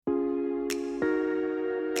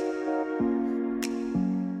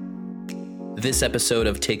This episode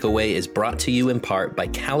of Takeaway is brought to you in part by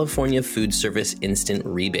California Food Service Instant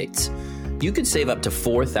Rebates. You could save up to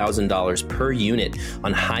 $4,000 per unit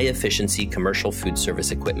on high-efficiency commercial food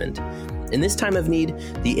service equipment. In this time of need,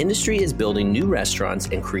 the industry is building new restaurants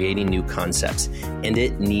and creating new concepts, and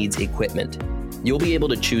it needs equipment. You'll be able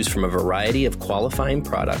to choose from a variety of qualifying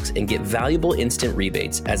products and get valuable instant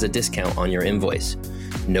rebates as a discount on your invoice.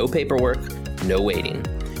 No paperwork, no waiting.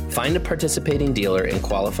 Find a participating dealer and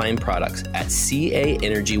qualifying products at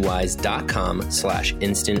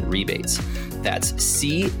caenergywise.com/instant rebates. That's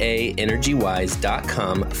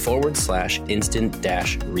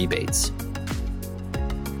caenergywise.com/instant-rebates.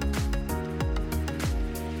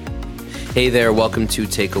 Hey there, welcome to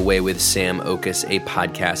Takeaway with Sam Oches, a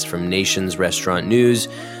podcast from Nation's Restaurant News.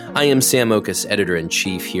 I am Sam Oches,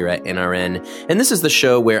 editor-in-chief here at NRN, and this is the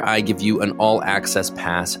show where I give you an all-access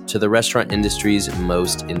pass to the restaurant industry's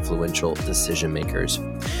most influential decision-makers.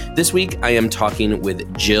 This week, I am talking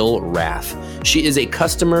with Jill Raff. She is a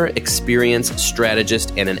customer experience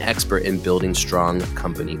strategist and an expert in building strong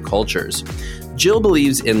company cultures. Jill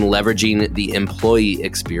believes in leveraging the employee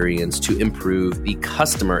experience to improve the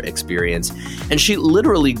customer experience, and she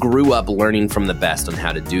literally grew up learning from the best on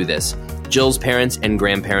how to do this. Jill's parents and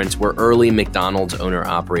grandparents were early McDonald's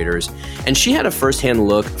owner-operators, and she had a firsthand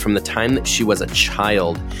look from the time that she was a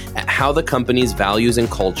child at how the company's values and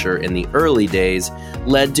culture in the early days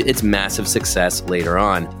led to its massive success later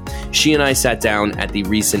on. She and I sat down at the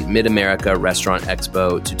recent Mid-America Restaurant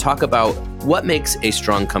Expo to talk about what makes a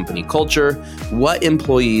strong company culture, what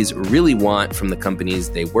employees really want from the companies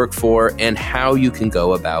they work for, and how you can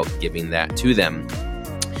go about giving that to them.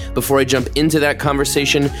 Before I jump into that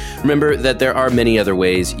conversation, remember that there are many other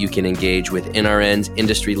ways you can engage with NRN's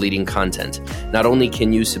industry-leading content. Not only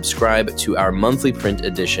can you subscribe to our monthly print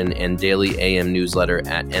edition and daily AM newsletter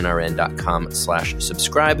at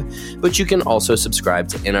nrn.com/subscribe, but you can also subscribe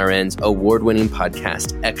to NRN's award-winning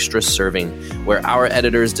podcast, Extra Serving, where our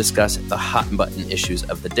editors discuss the hot-button issues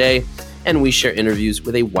of the day, and we share interviews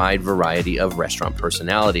with a wide variety of restaurant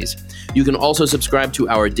personalities. You can also subscribe to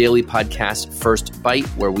our daily podcast, First Bite,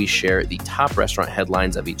 where we share the top restaurant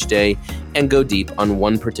headlines of each day and go deep on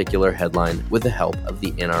one particular headline with the help of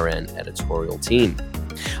the NRN editorial team.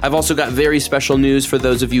 I've also got very special news for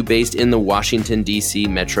those of you based in the Washington, D.C.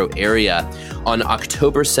 metro area. On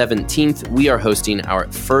October 17th, we are hosting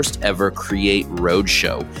our first ever Create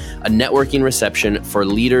Roadshow, a networking reception for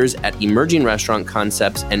leaders at emerging restaurant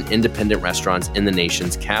concepts and independent restaurants in the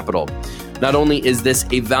nation's capital. Not only is this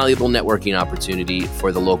a valuable networking opportunity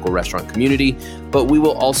for the local restaurant community, but we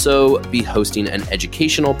will also be hosting an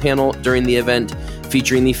educational panel during the event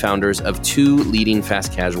featuring the founders of two leading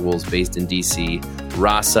fast casuals based in DC,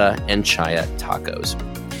 Rasa and Chaya Tacos.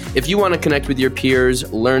 If you want to connect with your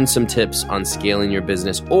peers, learn some tips on scaling your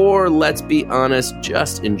business, or let's be honest,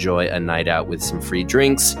 just enjoy a night out with some free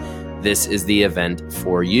drinks, this is the event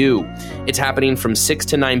for you. It's happening from 6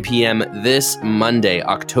 to 9 p.m. this Monday,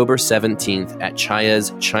 October 17th at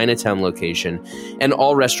Chaya's Chinatown location, and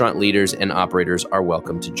all restaurant leaders and operators are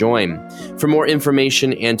welcome to join. For more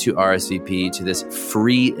information and to RSVP to this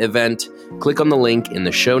free event, click on the link in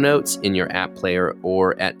the show notes in your app player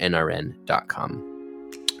or at nrn.com.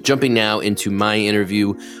 Jumping now into my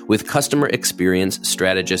interview with customer experience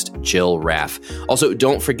strategist Jill Raff. Also,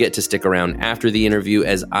 don't forget to stick around after the interview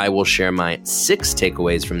as I will share my 6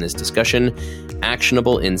 takeaways from this discussion,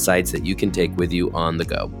 actionable insights that you can take with you on the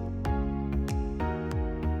go.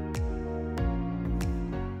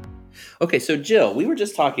 Okay, so Jill, we were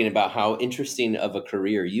just talking about how interesting of a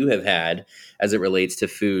career you have had as it relates to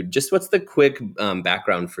food. Just what's the quick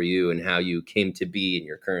background for you and how you came to be in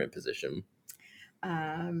your current position?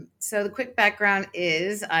 So the quick background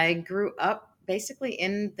is I grew up basically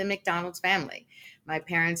in the McDonald's family. My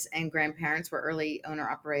parents and grandparents were early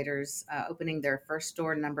owner-operators, opening their first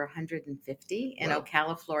store, number 150 in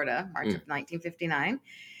Ocala, Florida, March of 1959.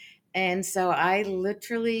 And so I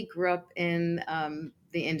literally grew up in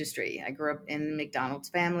the industry. I grew up in McDonald's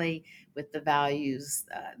family with the values,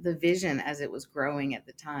 the vision as it was growing at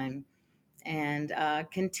the time, and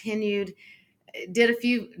did a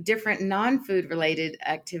few different non-food related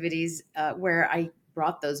activities where I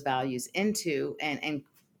brought those values into and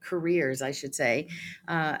careers, I should say,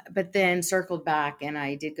 but then circled back and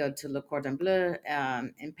I did go to Le Cordon Bleu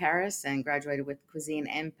in Paris and graduated with cuisine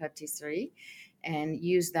and patisserie and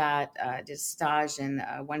used that, did stage in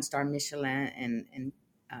one-star Michelin in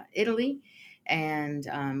Italy and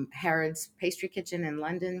Harrods Pastry Kitchen in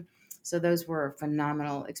London. So those were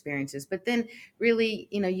phenomenal experiences, but then really,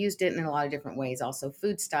 used it in a lot of different ways. Also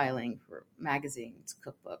food styling for magazines,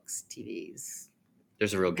 cookbooks, TVs.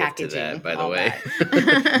 There's a real gift to that, packaging, by the all way.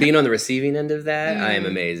 that. Being on the receiving end of that, I am Mm.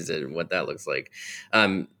 amazed at what that looks like.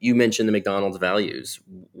 You mentioned the McDonald's values.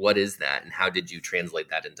 What is that, and how did you translate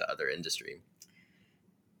that into other industry?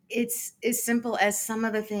 It's as simple as some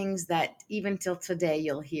of the things that even till today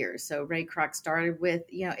you'll hear. So Ray Kroc started with,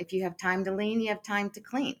 if you have time to lean, you have time to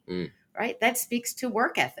clean, Mm. right? That speaks to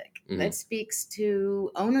work ethic. Mhm. That speaks to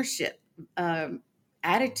ownership,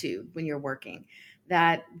 attitude when you're working.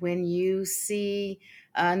 That when you see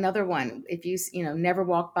another one, if never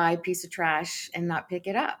walk by a piece of trash and not pick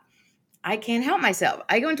it up. I can't help myself.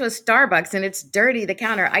 I go into a Starbucks and it's dirty, the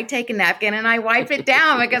counter. I take a napkin and I wipe it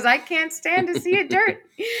down because I can't stand to see it dirt.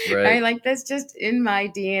 Right. Like that's just in my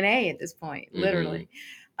DNA at this point, literally.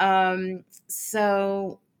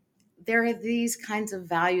 So there are these kinds of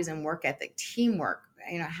values and work ethic, teamwork,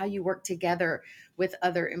 how you work together with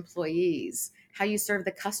other employees, how you serve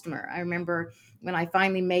the customer. I remember when I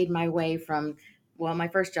finally made my way from, my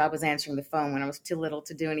first job was answering the phone when I was too little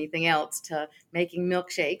to do anything else, to making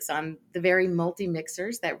milkshakes on the very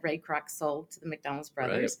multi-mixers that Ray Kroc sold to the McDonald's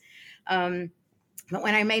brothers. Right. But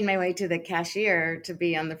when I made my way to the cashier to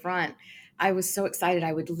be on the front, I was so excited.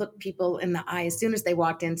 I would look people in the eye as soon as they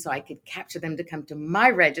walked in so I could capture them to come to my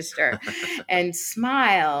register and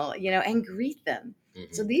smile, and greet them.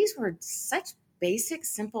 Mm-hmm. So these were such basic,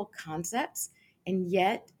 simple concepts, and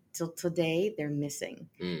yet till today they're missing.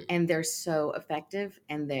 Mm. And they're so effective,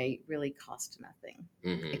 and they really cost nothing,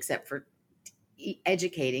 except for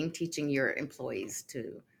teaching your employees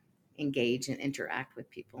to engage and interact with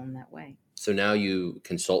people in that way. So now you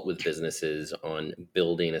consult with businesses on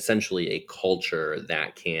building essentially a culture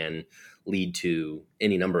that can lead to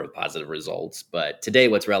any number of positive results. But today,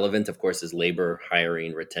 what's relevant, of course, is labor,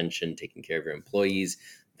 hiring, retention, taking care of your employees,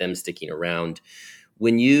 them sticking around.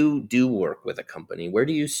 When you do work with a company, where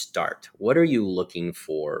do you start? What are you looking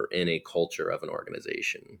for in a culture of an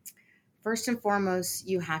organization? First and foremost,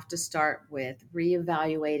 you have to start with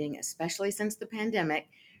reevaluating, especially since the pandemic,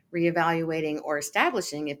 reevaluating or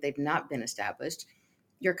establishing, if they've not been established,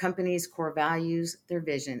 your company's core values, their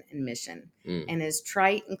vision and mission. And as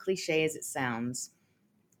trite and cliche as it sounds,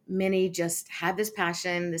 many just have this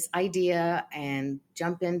passion, this idea, and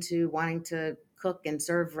jump into wanting to cook and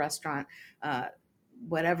serve restaurant,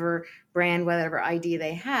 whatever brand, whatever idea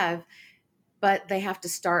they have. But they have to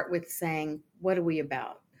start with saying, what are we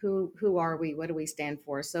about? Who are we? What do we stand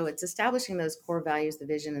for? So it's establishing those core values, the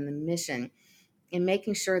vision and the mission, and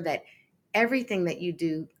making sure that everything that you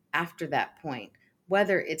do after that point,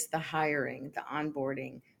 whether it's the hiring, the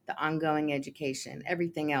onboarding, the ongoing education,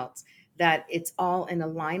 everything else, that it's all in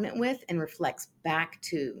alignment with and reflects back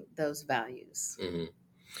to those values. Mm-hmm.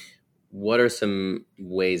 What are some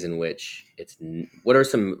ways in which what are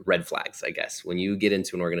some red flags, I guess, when you get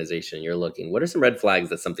into an organization, you're looking, what are some red flags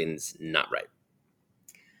that something's not right?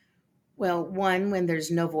 Well, one, when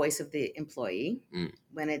there's no voice of the employee,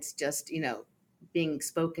 when it's just, being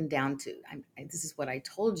spoken down to. This is what I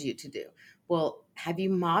told you to do. Well, have you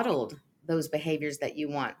modeled those behaviors that you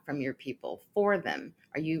want from your people for them?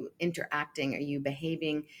 Are you interacting? Are you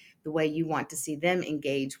behaving the way you want to see them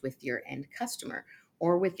engage with your end customer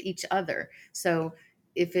or with each other? So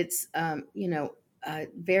if it's, a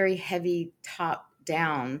very heavy top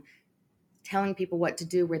down, telling people what to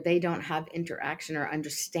do where they don't have interaction or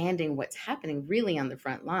understanding what's happening really on the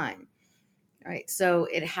front line. Right. So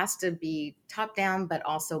it has to be top down, but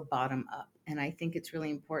also bottom up. And I think it's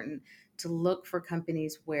really important to look for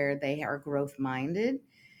companies where they are growth minded,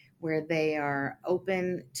 where they are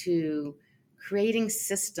open to creating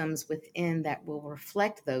systems within that will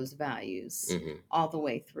reflect those values all the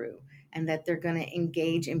way through, and that they're going to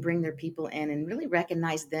engage and bring their people in and really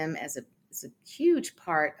recognize them as a huge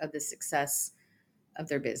part of the success of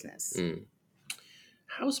their business.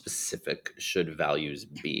 How specific should values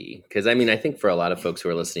be? Because I think for a lot of folks who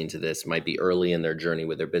are listening to this might be early in their journey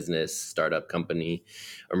with their business, startup company,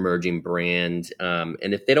 emerging brand. And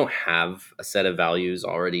if they don't have a set of values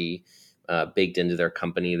already baked into their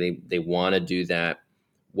company, they want to do that.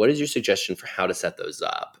 What is your suggestion for how to set those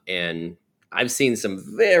up? And I've seen some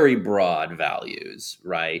very broad values,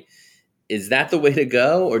 right? Is that the way to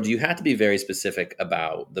go? Or do you have to be very specific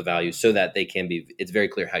about the values so that it's very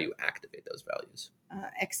clear how you activate those values?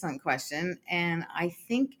 Excellent question. And I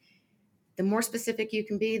think the more specific you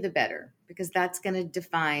can be, the better, because that's going to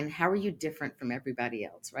define how are you different from everybody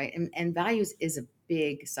else, right? And values is a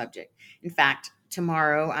big subject. In fact,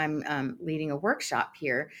 tomorrow I'm leading a workshop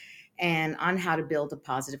here and on how to build a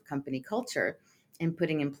positive company culture and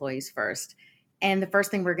putting employees first. And the first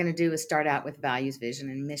thing we're going to do is start out with values, vision,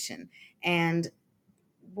 and mission. And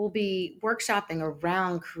we'll be workshopping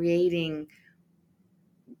around creating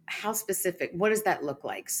how specific, what does that look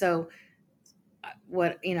like? So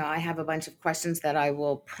I have a bunch of questions that I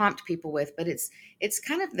will prompt people with, but it's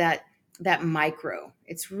kind of that micro.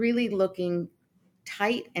 It's really looking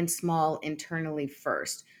tight and small internally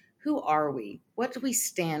first. Who are we? What do we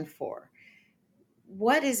stand for?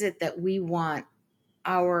 What is it that we want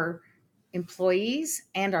our employees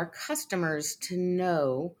and our customers to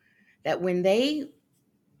know, that when they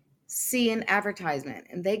see an advertisement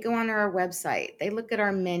and they go on our website, they look at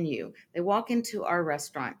our menu, they walk into our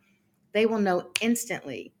restaurant, they will know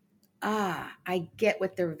instantly, I get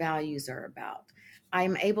what their values are about.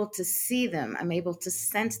 I'm able to see them. I'm able to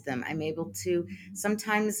sense them. I'm able to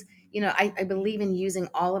sometimes, I believe in using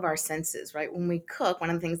all of our senses, right? When we cook, one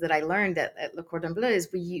of the things that I learned at Le Cordon Bleu is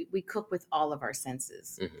we cook with all of our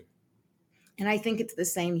senses. Mm-hmm. And I think it's the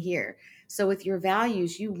same here. So with your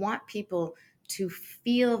values, you want people to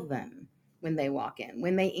feel them when they walk in,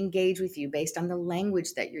 when they engage with you, based on the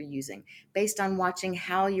language that you're using, based on watching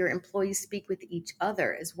how your employees speak with each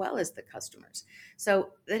other as well as the customers.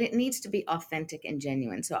 So that it needs to be authentic and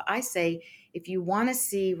genuine. So I say, if you want to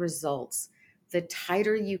see results, the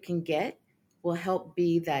tighter you can get will help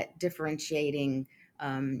be that differentiating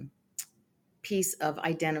piece of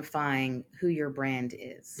identifying who your brand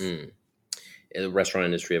is. In the restaurant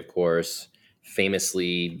industry, of course,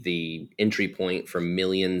 famously the entry point for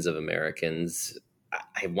millions of Americans,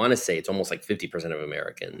 I want to say it's almost like 50% of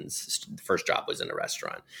Americans' first job was in a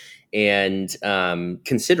restaurant. And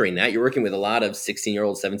considering that, you're working with a lot of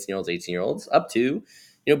 16-year-olds, 17-year-olds, 18-year-olds, up to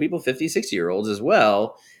people 50, 60-year-olds as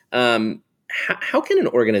well. How can an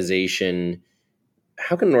organization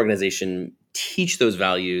teach those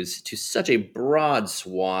values to such a broad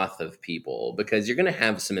swath of people? Because you're going to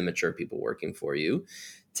have some immature people working for you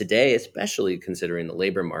today, especially considering the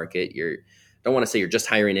labor market. Don't want to say you're just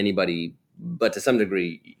hiring anybody, but to some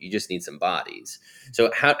degree, you just need some bodies.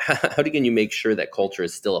 So how can you make sure that culture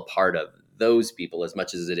is still a part of those people as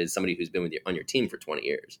much as it is somebody who's been with you on your team for 20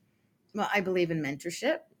 years? Well, I believe in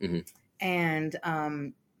mentorship. Mm-hmm. And,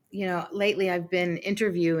 lately I've been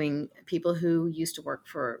interviewing people who used to work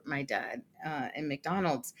for my dad in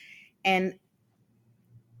McDonald's. And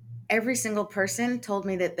every single person told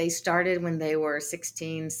me that they started when they were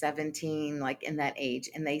 16, 17, like in that age.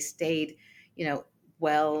 And they stayed,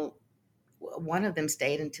 one of them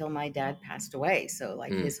stayed until my dad passed away. So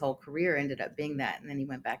his whole career ended up being that. And then he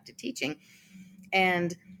went back to teaching.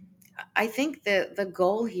 And I think that the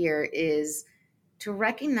goal here is to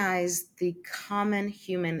recognize the common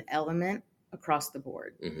human element across the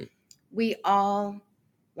board. Mm-hmm. We all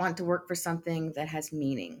want to work for something that has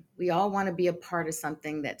meaning. We all want to be a part of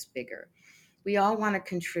something that's bigger. We all want to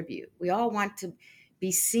contribute. We all want to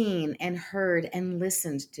be seen and heard and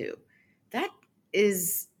listened to. That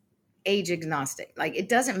is age agnostic. It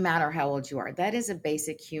doesn't matter how old you are. That is a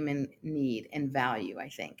basic human need and value, I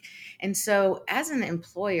think. And so as an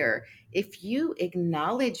employer, if you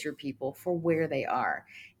acknowledge your people for where they are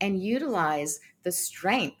and utilize the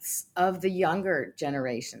strengths of the younger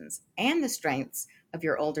generations and the strengths of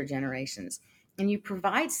your older generations, and you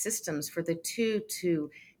provide systems for the two to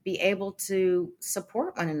be able to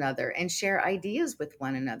support one another and share ideas with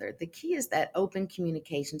one another. The key is that open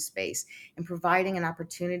communication space and providing an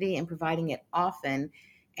opportunity and providing it often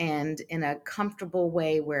and in a comfortable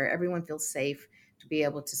way where everyone feels safe to be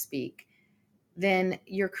able to speak. Then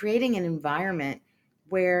you're creating an environment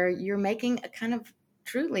where you're making a kind of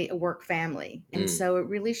truly a work family. And so it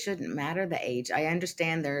really shouldn't matter the age. I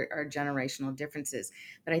understand there are generational differences,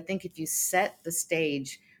 but I think if you set the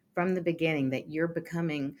stage from the beginning that you're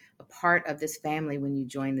becoming a part of this family when you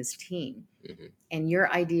join this team, mm-hmm. and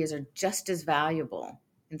your ideas are just as valuable,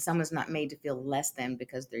 and someone's not made to feel less than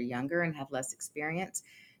because they're younger and have less experience,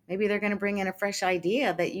 maybe they're going to bring in a fresh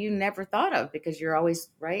idea that you never thought of because you're always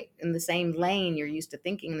right in the same lane. You're used to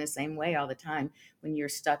thinking in the same way all the time when you're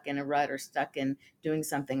stuck in a rut or stuck in doing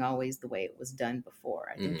something always the way it was done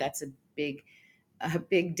before. I think that's a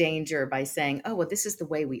big danger by saying, oh, well, this is the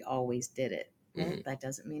way we always did it. Well, that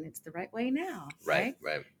doesn't mean it's the right way now. Right.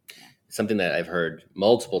 Yeah. Something that I've heard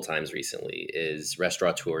multiple times recently is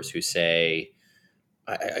restaurateurs who say,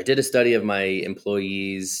 I did a study of my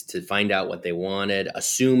employees to find out what they wanted,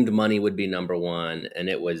 assumed money would be number one, and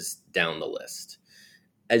it was down the list.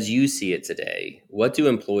 As you see it today, what do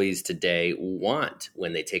employees today want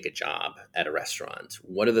when they take a job at a restaurant?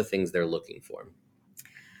 What are the things they're looking for?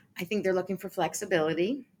 I think they're looking for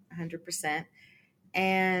flexibility, 100%.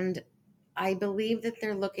 And I believe that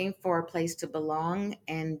they're looking for a place to belong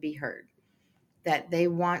and be heard, that they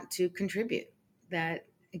want to contribute, that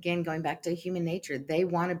again, going back to human nature, they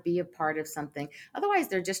want to be a part of something. Otherwise,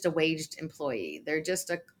 they're just a waged employee. They're just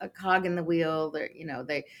a cog in the wheel.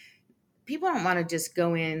 People don't want to just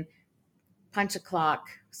go in, punch a clock,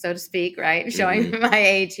 so to speak, right? Showing my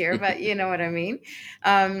age here, but you know what I mean.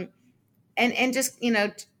 And just,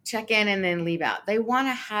 check in and then leave out. They want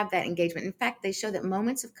to have that engagement. In fact, they show that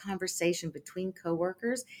moments of conversation between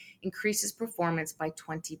coworkers increases performance by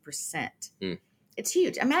 20%. It's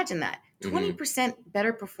huge. Imagine that. 20%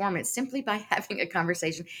 better performance simply by having a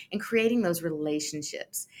conversation and creating those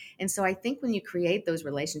relationships. And so I think when you create those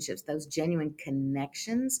relationships, those genuine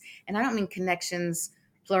connections, and I don't mean connections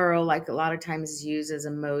plural, like a lot of times is used as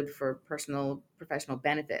a mode for personal, professional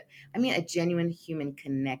benefit. I mean a genuine human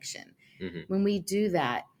connection. When we do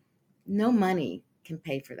that, no money can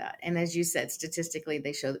pay for that. And as you said, statistically,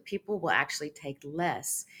 they show that people will actually take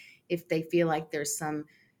less if they feel like there's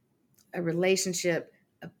a relationship,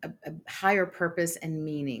 a higher purpose and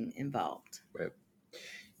meaning involved. Right.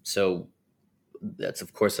 So that's,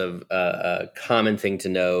 of course, a common thing to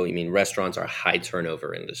know. I mean, restaurants are a high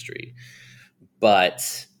turnover industry,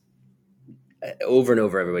 but over and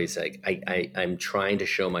over, everybody's like, I'm trying to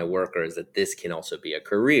show my workers that this can also be a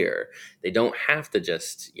career. They don't have to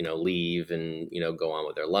just, leave and, go on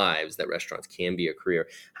with their lives, that restaurants can be a career.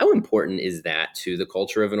 How important is that to the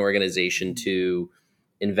culture of an organization to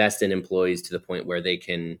invest in employees to the point where they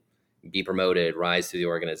can be promoted, rise through the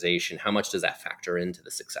organization? How much does that factor into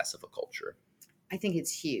the success of a culture? I think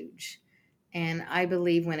it's huge. And I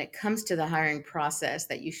believe when it comes to the hiring process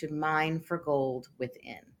that you should mine for gold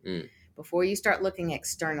within. Before you start looking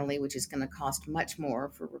externally, which is going to cost much more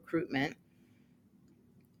for recruitment,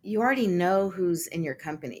 you already know who's in your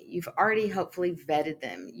company. You've already hopefully vetted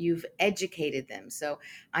them. You've educated them. So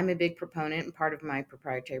I'm a big proponent, and part of my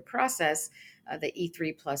proprietary process, the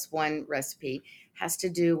E3+1 recipe, has to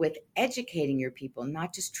do with educating your people,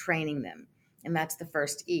 not just training them. And that's the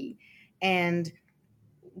first E. And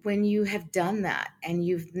when you have done that and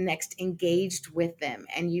you've next engaged with them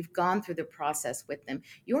and you've gone through the process with them,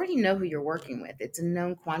 you already know who you're working with. It's a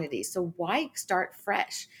known quantity. So why start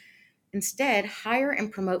fresh? Instead, hire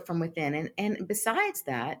and promote from within. And besides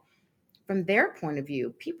that, from their point of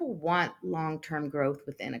view, people want long-term growth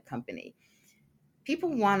within a company.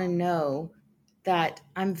 People want to know that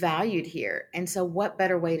I'm valued here. And so what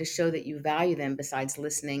better way to show that you value them besides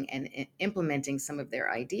listening and implementing some of their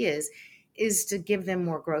ideas is to give them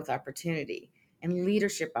more growth opportunity and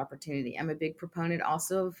leadership opportunity. I'm a big proponent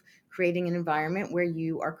also of creating an environment where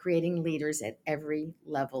you are creating leaders at every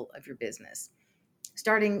level of your business,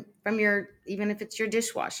 starting from even if it's your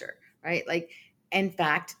dishwasher, right? Like, in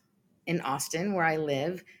fact, in Austin, where I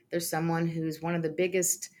live, there's someone who's one of the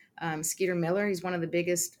biggest, Skeeter Miller. He's one of the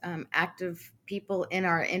biggest active people in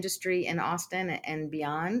our industry in Austin and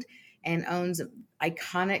beyond, and owns an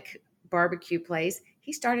iconic barbecue place.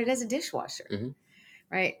 He started as a dishwasher,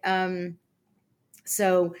 right?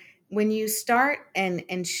 So when you start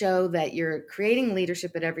and show that you're creating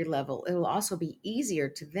leadership at every level, it will also be easier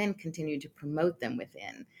to then continue to promote them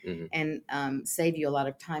within and save you a lot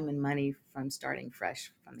of time and money from starting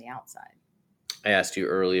fresh from the outside. I asked you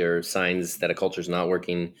earlier, signs that a culture is not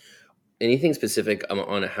working. Anything specific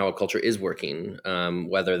on how a culture is working,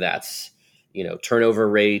 whether that's, turnover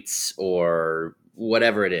rates or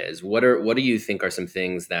whatever it is? What do you think are some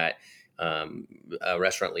things that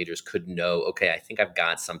restaurant leaders could know? Okay, I think I've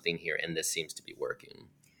got something here, and this seems to be working.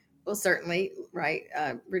 Well, certainly, right.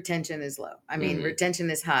 Retention is low. I mean, retention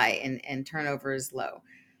is high and turnover is low.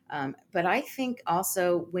 But I think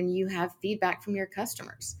also when you have feedback from your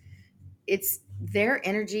customers, their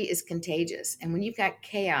energy is contagious. And when you've got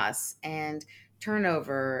chaos and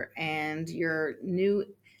turnover and your new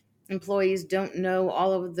employees don't know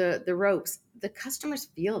all of the ropes, the customers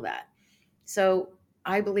feel that. So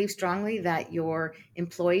I believe strongly that your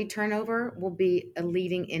employee turnover will be a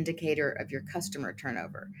leading indicator of your customer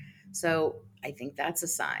turnover. So I think that's a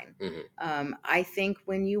sign. I think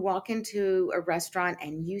when you walk into a restaurant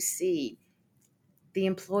and you see the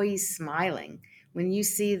employees smiling, when you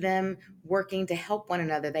see them working to help one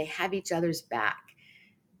another, they have each other's back.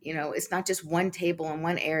 It's not just one table in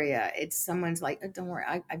one area. It's someone's like, oh, don't worry,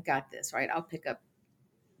 I've got this, right? I'll pick up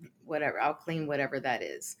whatever, I'll clean whatever that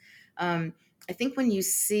is. I think when you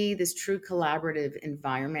see this true collaborative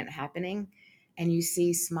environment happening and you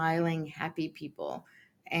see smiling, happy people,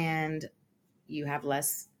 and you have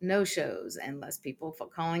less no-shows and less people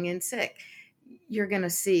calling in sick, you're going to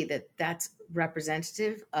see that that's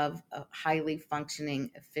representative of a highly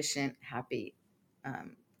functioning, efficient, happy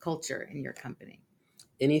culture in your company.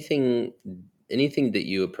 Anything that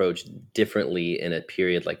you approach differently in a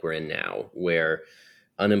period like we're in now, where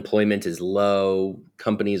unemployment is low.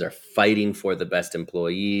 Companies are fighting for the best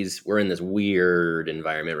employees. We're in this weird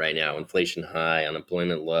environment right now. Inflation high,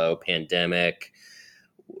 unemployment low, pandemic.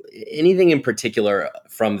 Anything in particular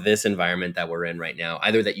from this environment that we're in right now,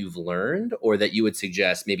 either that you've learned or that you would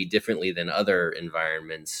suggest maybe differently than other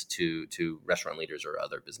environments to restaurant leaders or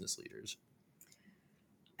other business leaders?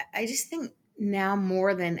 I just think now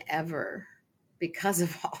more than ever, because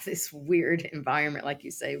of all this weird environment, like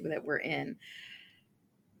you say, that we're in,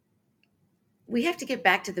 we have to get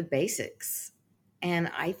back to the basics. And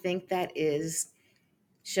I think that is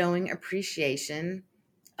showing appreciation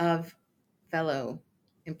of fellow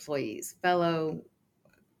employees, fellow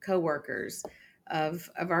coworkers, of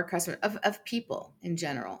our customers, of people in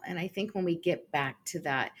general. And I think when we get back to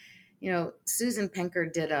that, Susan Penker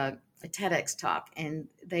did a TEDx talk, and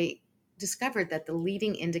they discovered that the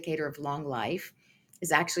leading indicator of long life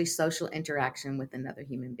is actually social interaction with another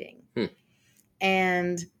human being.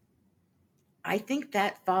 And I think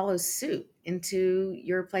that follows suit into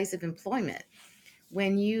your place of employment.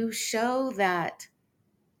 When you show that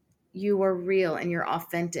you are real and you're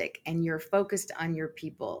authentic and you're focused on your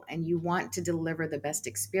people and you want to deliver the best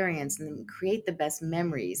experience and create the best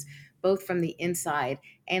memories, both from the inside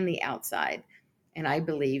and the outside. And I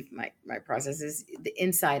believe my process is the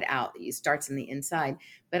inside out. It starts in the inside.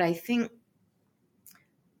 But I think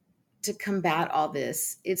to combat all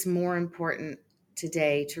this, it's more important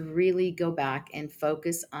today to really go back and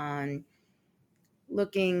focus on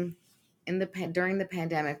looking during the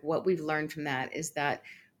pandemic. What we've learned from that is that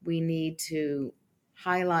we need to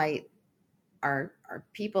highlight our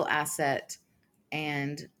people asset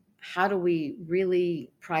and how do we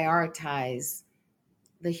really prioritize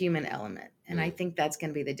the human element. And I think that's going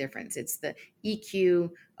to be the difference. It's the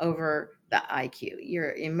EQ over the IQ,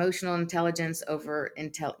 your emotional intelligence over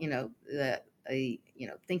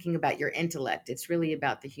thinking about your intellect. It's really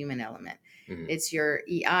about the human element. Mm-hmm. It's your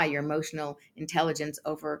EI, your emotional intelligence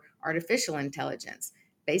over artificial intelligence.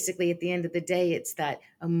 Basically, at the end of the day, it's that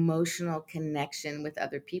emotional connection with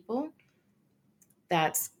other people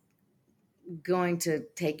that's going to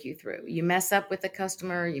take you through. You mess up with a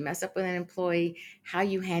customer, you mess up with an employee, how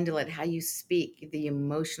you handle it, how you speak, the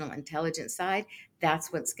emotional intelligence side,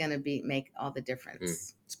 that's what's going to make all the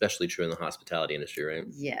difference. Especially true in the hospitality industry, right?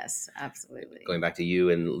 Yes, absolutely. Going back to you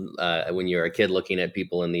and when you're a kid looking at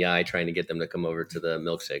people in the eye, trying to get them to come over to the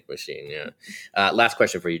milkshake machine. Yeah. Last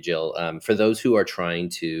question for you, Jill. For those who are trying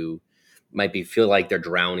to feel like they're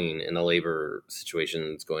drowning in the labor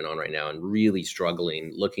situation that's going on right now and really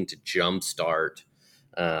struggling, looking to jumpstart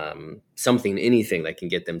anything that can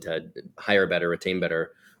get them to hire better, retain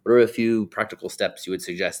better, what are a few practical steps you would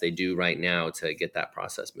suggest they do right now to get that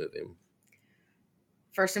process moving?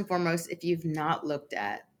 First and foremost, if you've not looked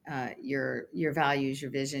at your values, your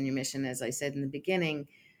vision, your mission, as I said in the beginning,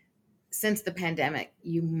 since the pandemic,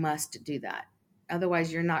 you must do that.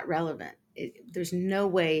 Otherwise, you're not relevant. There's no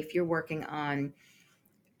way, if you're working on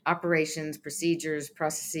operations, procedures,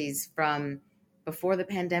 processes from before the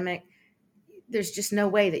pandemic, there's just no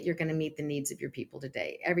way that you're going to meet the needs of your people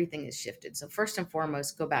today. Everything is shifted. So first and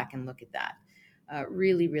foremost, go back and look at that.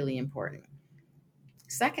 Really, really important.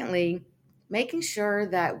 Secondly, making sure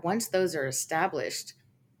that once those are established,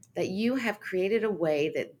 that you have created a way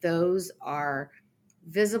that those are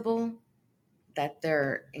visible, that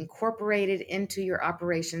they're incorporated into your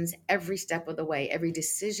operations every step of the way. Every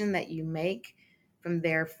decision that you make from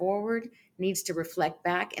there forward needs to reflect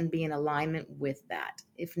back and be in alignment with that.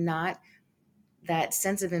 If not, that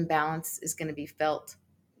sense of imbalance is going to be felt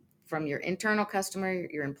from your internal customer,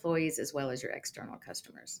 your employees, as well as your external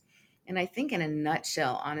customers. And I think in a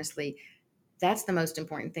nutshell, honestly, that's the most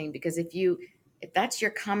important thing, because if that's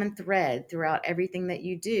your common thread throughout everything that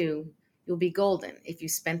you do, you'll be golden if you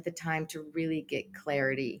spent the time to really get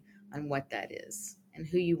clarity on what that is and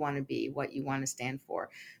who you want to be, what you want to stand for,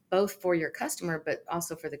 both for your customer, but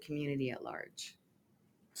also for the community at large.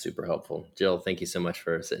 Super helpful. Jill, thank you so much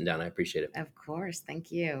for sitting down. I appreciate it. Of course.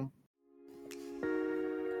 Thank you.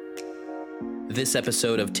 This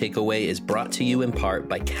episode of Takeaway is brought to you in part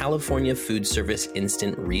by California Food Service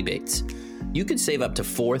Instant Rebates. You could save up to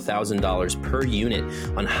 $4,000 per unit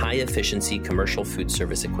on high-efficiency commercial food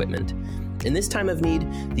service equipment. In this time of need,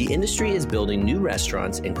 the industry is building new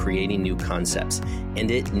restaurants and creating new concepts, and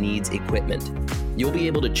it needs equipment. You'll be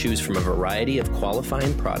able to choose from a variety of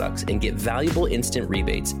qualifying products and get valuable instant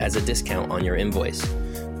rebates as a discount on your invoice.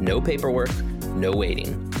 No paperwork, no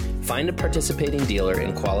waiting. Find a participating dealer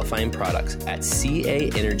and qualifying products at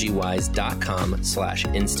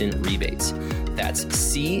caenergywise.com/instant rebates. That's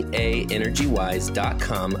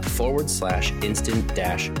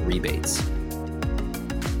caenergywise.com/instant-rebates.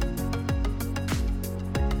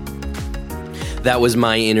 That was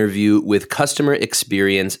my interview with customer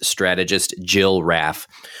experience strategist Jill Raff.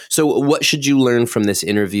 So what should you learn from this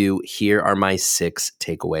interview? Here are my 6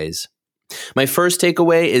 takeaways. My first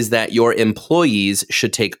takeaway is that your employees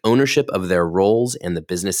should take ownership of their roles and the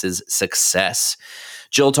business's success.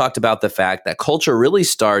 Jill talked about the fact that culture really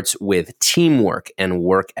starts with teamwork and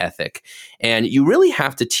work ethic. And you really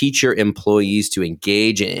have to teach your employees to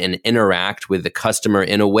engage and interact with the customer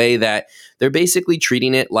in a way that they're basically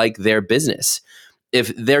treating it like their business.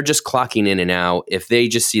 If they're just clocking in and out, if they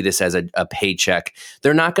just see this as a paycheck,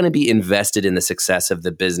 they're not going to be invested in the success of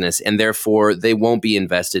the business. And therefore, they won't be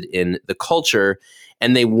invested in the culture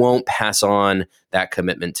and they won't pass on that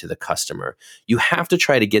commitment to the customer. You have to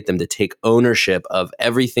try to get them to take ownership of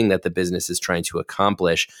everything that the business is trying to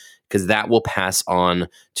accomplish, because that will pass on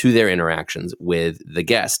to their interactions with the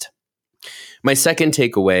guest. My second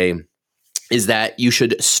takeaway is that you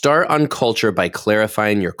should start on culture by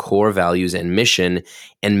clarifying your core values and mission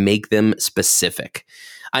and make them specific.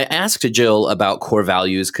 I asked Jill about core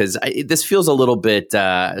values because this feels a little bit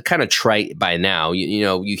kind of trite by now.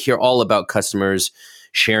 You hear all about customers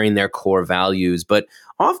sharing their core values, but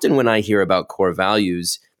often when I hear about core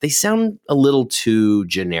values, they sound a little too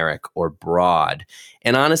generic or broad.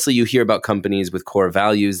 And honestly, you hear about companies with core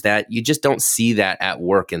values that you just don't see that at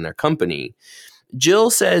work in their company. Jill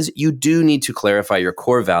says you do need to clarify your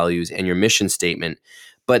core values and your mission statement,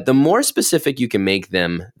 but the more specific you can make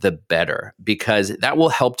them, the better, because that will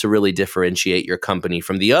help to really differentiate your company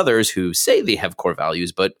from the others who say they have core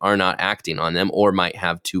values but are not acting on them or might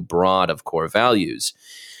have too broad of core values.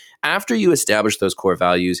 After you establish those core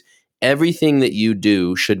values, everything that you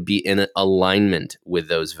do should be in alignment with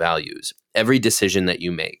those values, every decision that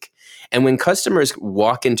you make. And when customers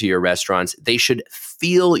walk into your restaurants, they should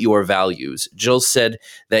feel your values. Jill said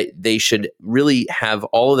that they should really have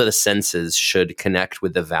all of the senses should connect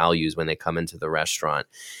with the values when they come into the restaurant.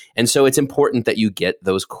 And so it's important that you get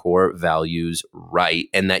those core values right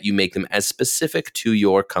and that you make them as specific to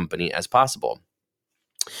your company as possible.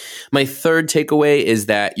 My third takeaway is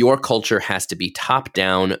that your culture has to be top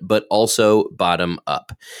down, but also bottom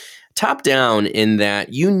up. Top down in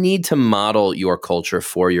that you need to model your culture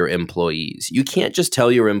for your employees. You can't just tell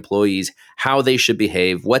your employees how they should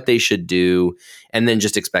behave, what they should do, and then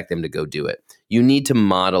just expect them to go do it. You need to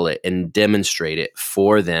model it and demonstrate it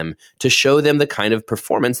for them to show them the kind of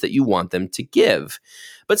performance that you want them to give.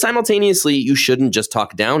 But simultaneously, you shouldn't just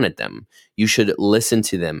talk down at them. You should listen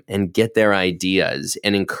to them and get their ideas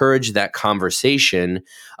and encourage that conversation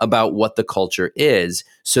about what the culture is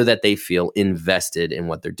so that they feel invested in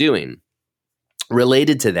what they're doing.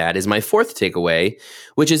 Related to that is my fourth takeaway,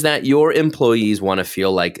 which is that your employees want to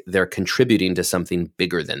feel like they're contributing to something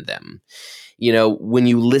bigger than them. When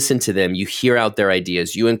you listen to them, you hear out their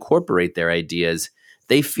ideas, you incorporate their ideas,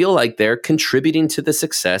 they feel like they're contributing to the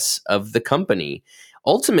success of the company.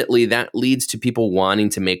 Ultimately, that leads to people wanting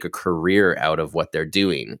to make a career out of what they're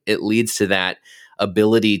doing. It leads to that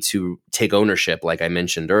ability to take ownership, like I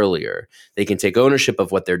mentioned earlier. They can take ownership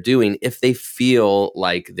of what they're doing if they feel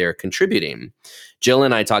like they're contributing. Jill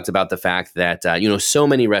and I talked about the fact that, so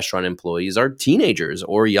many restaurant employees are teenagers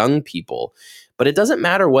or young people, but it doesn't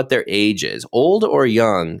matter what their age is, old or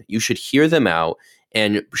young, you should hear them out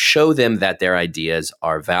and show them that their ideas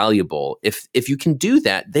are valuable. If you can do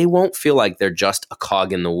that, they won't feel like they're just a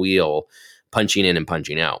cog in the wheel, punching in and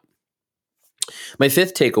punching out. My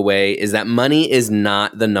fifth takeaway is that money is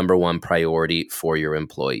not the number one priority for your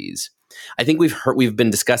employees. I think we've been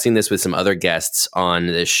discussing this with some other guests on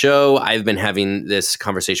this show. I've been having this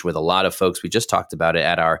conversation with a lot of folks. We just talked about it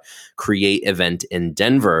at our Create event in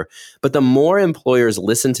Denver. But the more employers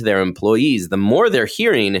listen to their employees, the more they're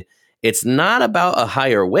hearing it's not about a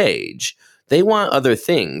higher wage. They want other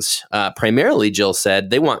things. Primarily, Jill said,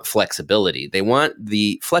 they want flexibility. They want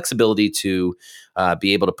the flexibility to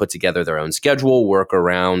be able to put together their own schedule, work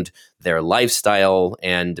around their lifestyle,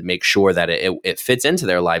 and make sure that it fits into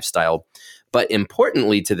their lifestyle. But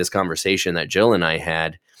importantly to this conversation that Jill and I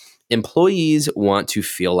had, employees want to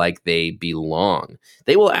feel like they belong.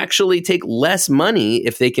 They will actually take less money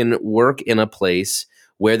if they can work in a place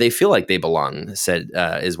where they feel like they belong,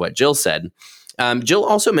 is what Jill said. Jill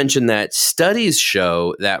also mentioned that studies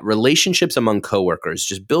show that relationships among coworkers,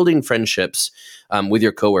 just building friendships with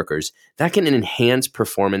your coworkers, that can enhance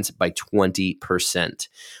performance by 20%.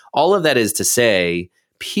 All of that is to say,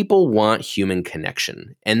 people want human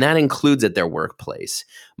connection, and that includes at their workplace.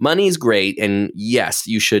 Money's great, and yes,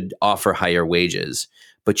 you should offer higher wages,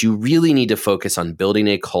 but you really need to focus on building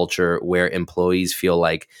a culture where employees feel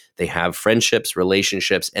like they have friendships,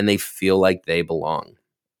 relationships, and they feel like they belong.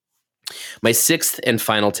 My sixth and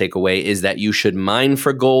final takeaway is that you should mine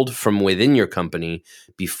for gold from within your company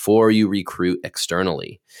before you recruit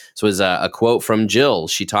externally. So as a quote from Jill,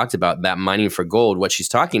 she talked about that mining for gold. What she's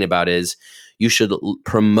talking about is you should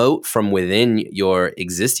promote from within your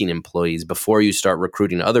existing employees before you start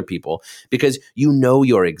recruiting other people, because you know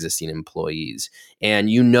your existing employees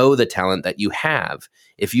and you know the talent that you have.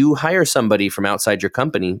 If you hire somebody from outside your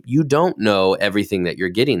company, you don't know everything that you're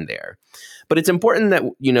getting there. But it's important that,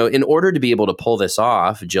 in order to be able to pull this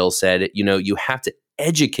off, Jill said, you have to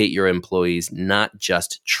educate your employees, not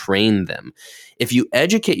just train them. If you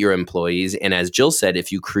educate your employees, and as Jill said,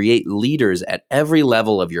 if you create leaders at every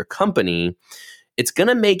level of your company, it's going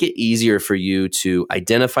to make it easier for you to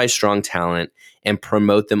identify strong talent and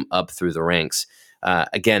promote them up through the ranks.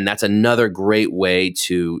 Again, that's another great way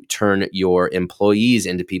to turn your employees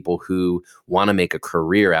into people who want to make a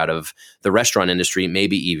career out of the restaurant industry,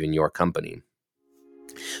 maybe even your company.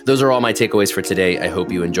 Those are all my takeaways for today. I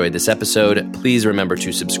hope you enjoyed this episode. Please remember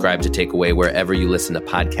to subscribe to Takeaway wherever you listen to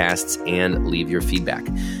podcasts and leave your feedback.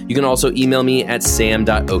 You can also email me at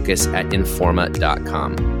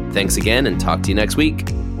sam.okus@informa.com. Thanks again, and talk to you next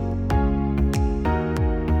week.